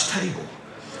at God's table.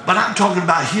 But I'm talking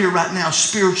about here right now,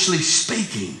 spiritually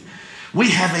speaking. We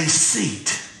have a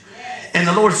seat. And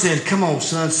the Lord said, come on,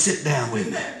 son, sit down with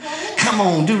me. Come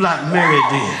on, do like Mary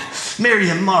did. Mary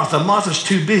and Martha. Martha's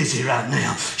too busy right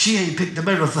now. She ain't picked a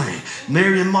better thing.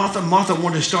 Mary and Martha. Martha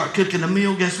wanted to start cooking a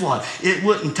meal. Guess what? It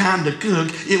wasn't time to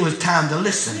cook. It was time to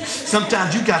listen.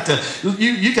 Sometimes you got to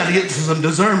get some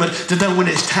discernment to know when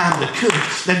it's time to cook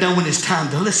and know when it's time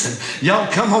to listen. Y'all,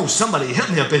 come on. Somebody help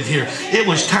me up in here. It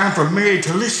was time for Mary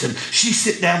to listen. She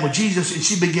sat down with Jesus and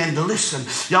she began to listen.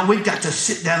 Y'all, we've got to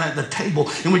sit down at the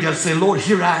table and we got to say, Lord,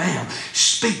 here I am.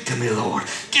 Speak to me, Lord.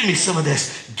 Give me some of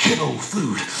this good old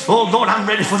food. Oh, Lord, I'm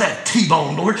ready for that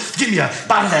T-bone, Lord. Give me a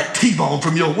bite of that T-bone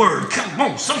from your word. Come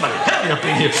on, somebody help me up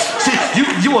in here. See,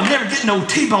 you will never get no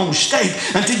T-bone steak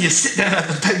until you sit down at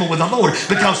the table with the Lord,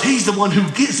 because he's the one who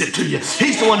gives it to you.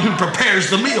 He's the one who prepares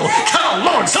the meal. Come on,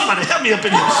 Lord, somebody help me up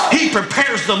in here. He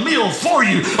prepares the meal for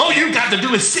you. All you got to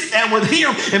do is sit down with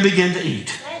him and begin to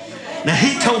eat. Now,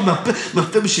 he told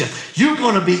Mephibosheth, you're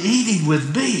going to be eating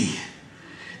with me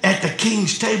at the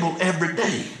king's table every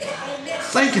day.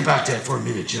 Think about that for a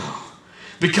minute, y'all.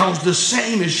 Because the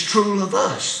same is true of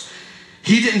us.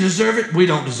 He didn't deserve it. We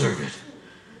don't deserve it.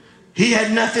 He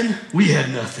had nothing. We had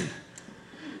nothing.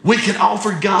 We could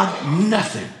offer God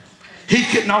nothing. He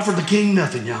couldn't offer the king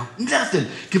nothing, y'all. Nothing.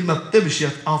 Give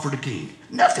Mephibosheth offer the king.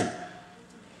 Nothing.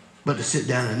 But to sit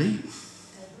down and eat.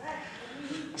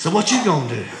 So what you gonna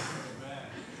do?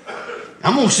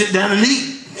 I'm gonna sit down and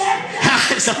eat.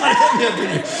 Somebody help me up in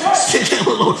here. Sit down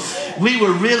with the Lord. We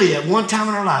were really, at one time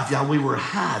in our life, y'all, we were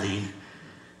hiding,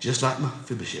 just like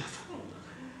Mephibosheth.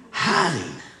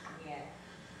 Hiding.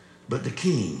 But the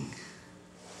king,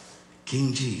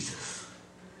 King Jesus,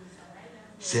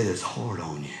 set his heart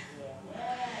on you.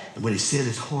 And when he set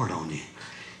his heart on you,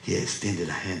 he extended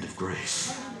a hand of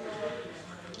grace.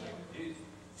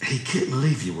 He couldn't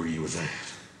leave you where you was at.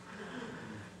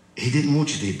 He didn't want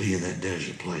you to be in that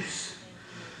desert place.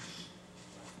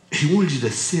 He wanted you to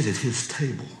sit at his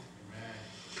table.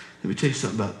 Let me tell you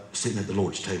something about sitting at the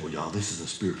Lord's table, y'all. This is a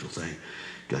spiritual thing.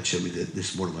 God showed me that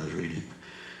this morning when I was reading.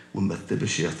 When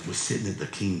Mephibosheth was sitting at the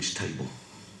king's table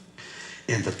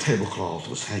and the tablecloth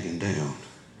was hanging down,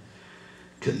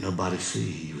 couldn't nobody see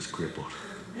he was crippled.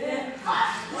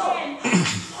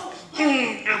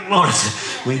 Lord,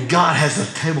 when God has a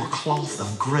tablecloth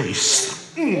of grace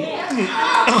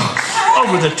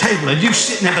over the table and you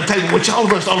sitting at the table, which all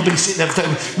of us ought to be sitting at the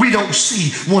table, we don't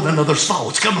see one another's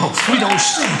faults. Come on. We don't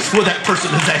see where that person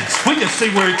is at. We can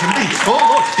see where it can be. Oh,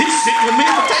 Lord, he's sitting with me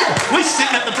at the table. We're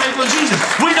sitting at the table of Jesus.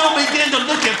 We don't begin to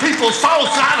look at people's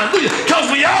faults, hallelujah, because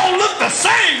we all look the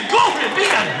same. Glory be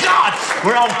to God.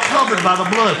 We're all covered by the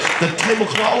blood. The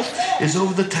tablecloth is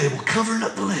over the table, covering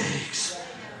up the legs.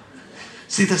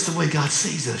 See, that's the way God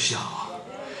sees us, y'all.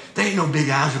 There ain't no big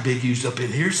eyes or big U's up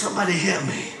in here. Somebody help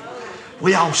me.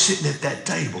 We all sitting at that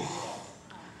table.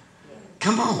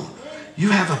 Come on. You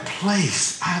have a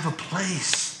place. I have a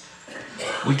place.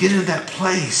 We get into that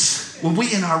place. When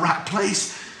we in our right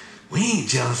place, we ain't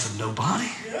jealous of nobody.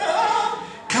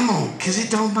 Come on, because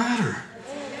it don't matter.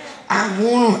 I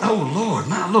want, oh Lord,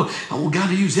 my Lord, I want God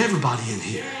to use everybody in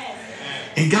here.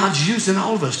 And God's using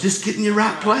all of us. Just get in your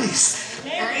right place.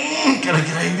 Can I get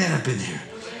an amen up in here?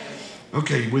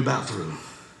 Okay, we're about through.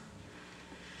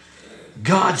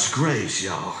 God's grace,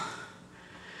 y'all,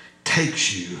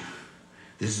 takes you,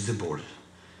 this is important,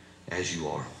 as you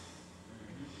are.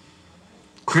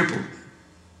 Crippled,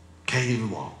 can't even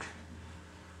walk.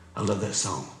 I love that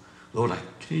song. Lord, I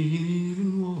can't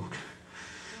even walk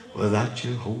without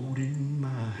you holding my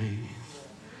hand.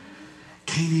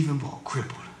 Can't even walk,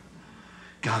 crippled.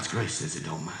 God's grace says it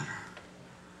don't matter.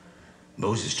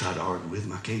 Moses tried to argue with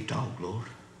him. I can't talk, Lord.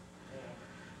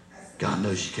 God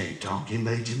knows you can't talk. He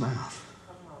made your mouth.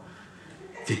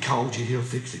 If he called you, he'll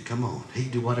fix it. Come on. He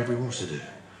can do whatever he wants to do.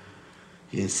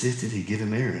 He insisted he'd give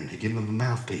him Aaron. He'd give him a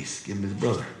mouthpiece. Give him his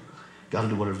brother. Got to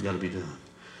do whatever's got to be done.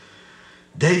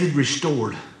 David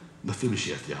restored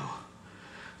Mephibosheth, y'all,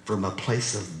 from a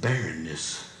place of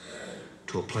barrenness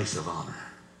to a place of honor.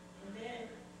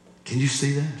 Can you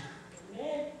see that?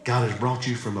 God has brought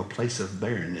you from a place of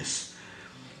barrenness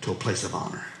to a place of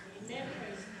honor.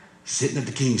 Sitting at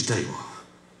the king's table.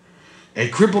 A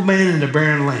crippled man in a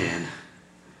barren land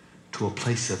to a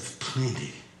place of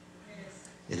plenty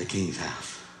in the king's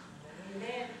house.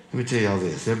 Let me tell you all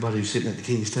this. Everybody who's sitting at the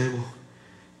king's table,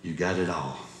 you got it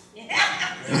all.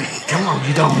 Come on,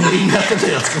 you don't need nothing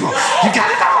else. Come on. You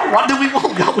got it all. What do we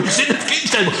want, God? We're sitting at the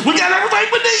king's table. We got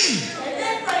everything we need.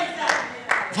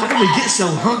 Why do we get so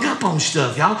hung up on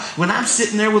stuff, y'all? When I'm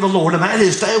sitting there with the Lord, I'm at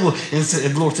his table, and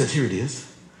the Lord says, here it is.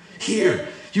 Here.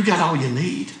 You got all you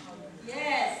need.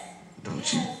 Yes.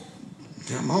 Don't you?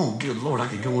 Come on, good Lord, I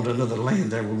could go into another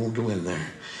land there. We won't go in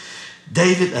there.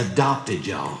 David adopted,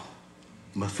 y'all,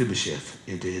 Mephibosheth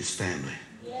into his family.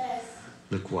 Yes.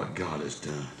 Look what God has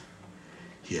done.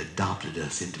 He adopted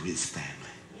us into his family.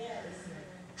 Yes.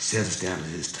 Set us down at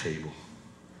his table.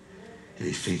 And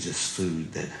he feeds us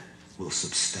food that will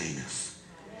sustain us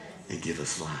and give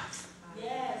us life.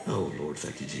 Yes. Oh, Lord,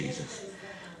 thank you, Jesus.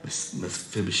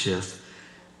 Mephibosheth,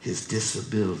 his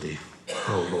disability,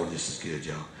 oh, Lord, this is good,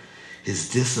 y'all. His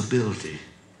disability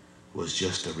was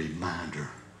just a reminder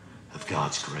of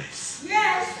God's grace.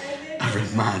 Yes. A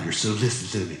reminder. So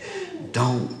listen to me.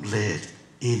 Don't let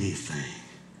anything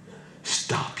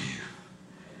stop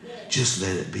you. Just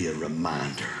let it be a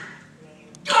reminder.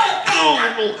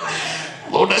 Oh,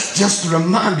 Lord, that's just a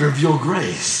reminder of your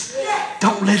grace.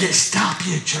 Don't let it stop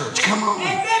you, church. Come on.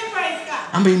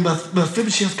 I mean,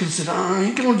 Mephibosheth could have said, I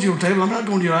ain't going to your table. I'm not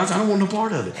going to your house. I don't want no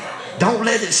part of it. Don't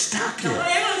let it stop you.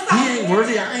 He ain't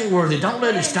worthy. I ain't worthy. Don't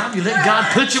let it stop you. Let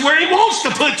God put you where He wants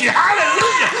to put you.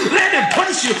 Hallelujah. Let Him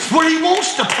place you where He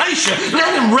wants to place you.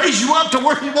 Let Him raise you up to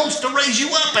where He wants to raise you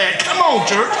up at. Come on,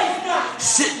 church.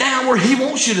 Sit down where He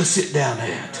wants you to sit down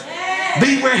at.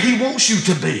 Be where He wants you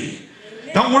to be.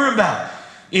 Don't worry about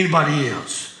anybody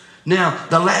else. Now,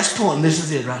 the last point, and this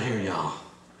is it right here, y'all.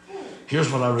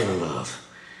 Here's what I really love.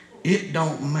 It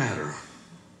don't matter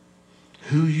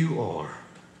who you are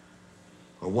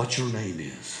or what your name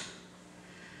is.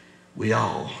 We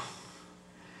all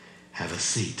have a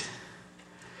seat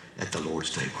at the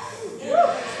Lord's table.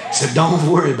 So don't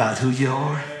worry about who you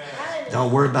are.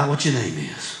 Don't worry about what your name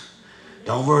is.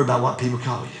 Don't worry about what people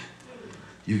call you.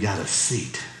 You got a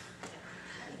seat.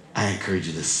 I encourage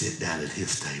you to sit down at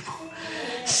His table.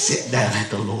 Sit down at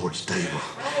the Lord's table.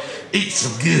 Eat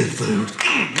some good food.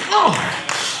 Lord,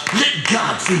 let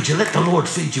God feed you. Let the Lord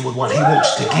feed you with what He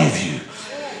wants to give you.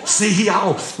 See,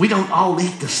 we don't all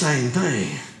eat the same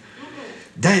thing.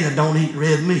 Dana don't eat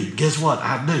red meat. Guess what?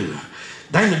 I do.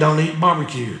 Dana don't eat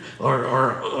barbecue or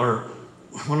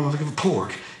what am I looking for?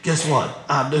 Pork. Guess what?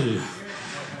 I do.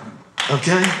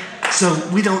 Okay? So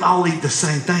we don't all eat the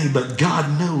same thing, but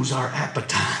God knows our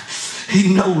appetite.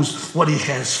 He knows what He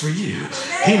has for you.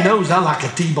 He knows I like a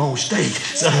T-bone steak.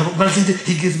 So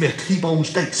He gives me a T-bone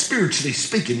steak, spiritually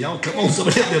speaking. Y'all, come on,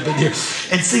 somebody help me up in here.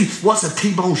 And see, what's a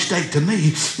T-bone steak to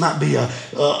me might be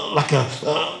like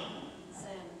a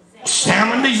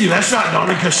salmon to you. That's right,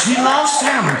 darling, because she loves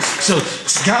salmon. So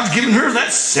God's giving her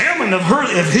that salmon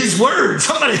of His word.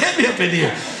 Somebody help me up in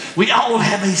here. We all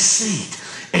have a seat,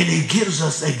 and He gives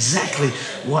us exactly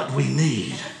what we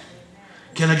need.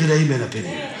 Can I get an amen up in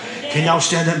here? Can y'all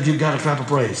stand up and give God a clap of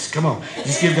praise? Come on.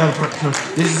 Just give God a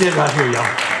praise. This is it right here, y'all.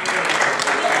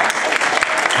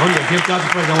 Oh, yeah. Give God the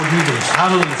praise. I want to do this.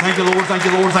 Hallelujah. Thank you, Lord. Thank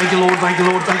you, Lord. Thank you, Lord. Thank you,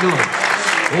 Lord. Thank you, Lord.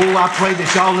 Oh, I pray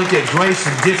that y'all look at grace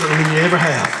differently than you ever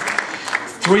have.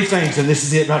 3 things, and this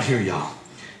is it right here, y'all.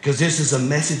 Because this is a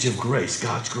message of grace,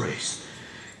 God's grace.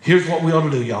 Here's what we ought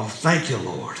to do, y'all. Thank you,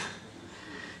 Lord.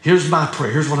 Here's my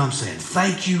prayer. Here's what I'm saying.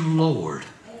 Thank you, Lord,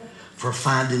 for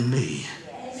finding me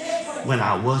when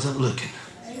I wasn't looking.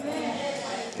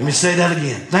 Let me say that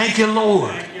again. Thank you,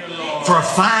 Lord, for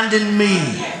finding me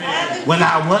when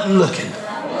I wasn't looking.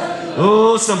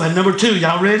 Oh, somebody. Number 2,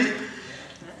 y'all ready?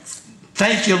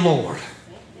 Thank you, Lord,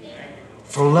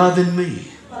 for loving me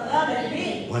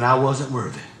when I wasn't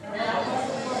worthy.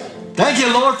 Thank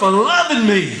you, Lord, for loving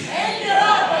me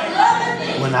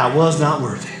when I was not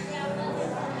worthy.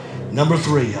 Number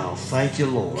 3, y'all. Thank you,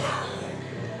 Lord,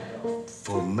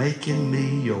 for making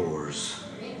me yours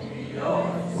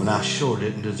when I sure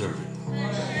didn't deserve it.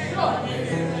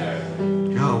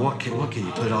 God, what can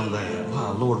you put on that?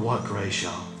 Wow, Lord, what grace,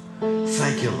 y'all.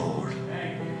 Thank you, Lord,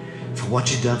 for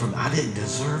what you've done for me. I didn't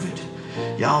deserve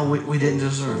it. Y'all, we didn't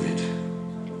deserve it.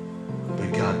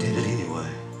 But God did it anyway.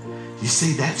 You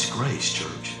see, that's grace,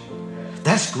 church.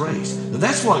 That's grace. Now,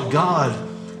 that's what God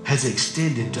has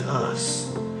extended to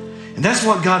us. And that's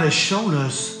what God has shown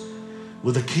us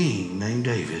with a king named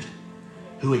David,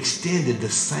 who extended the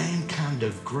same kind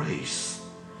of grace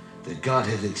that God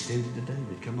has extended to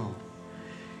David. Come on.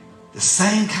 The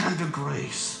same kind of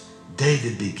grace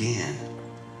David began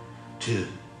to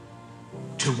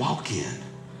walk in.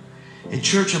 In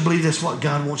church, I believe that's what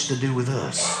God wants to do with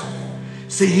us.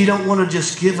 See, He don't want to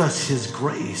just give us His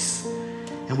grace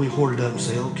and we hoard it up and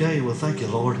say, okay, well, thank you,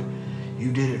 Lord.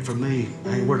 You did it for me.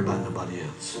 I ain't worried about nobody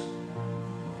else.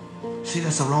 See,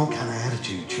 that's the wrong kind of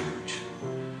attitude, church.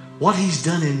 What He's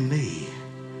done in me,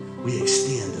 we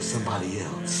extend to somebody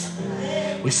else.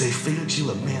 We say, Felix, you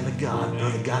a man of God.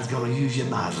 Brother, God's going to use you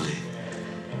mightily.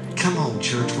 Come on,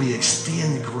 church. We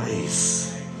extend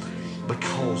grace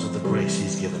because of the grace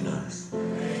He's given us.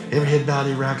 Every head bowed,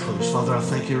 every eye closed. Father, I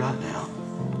thank you right now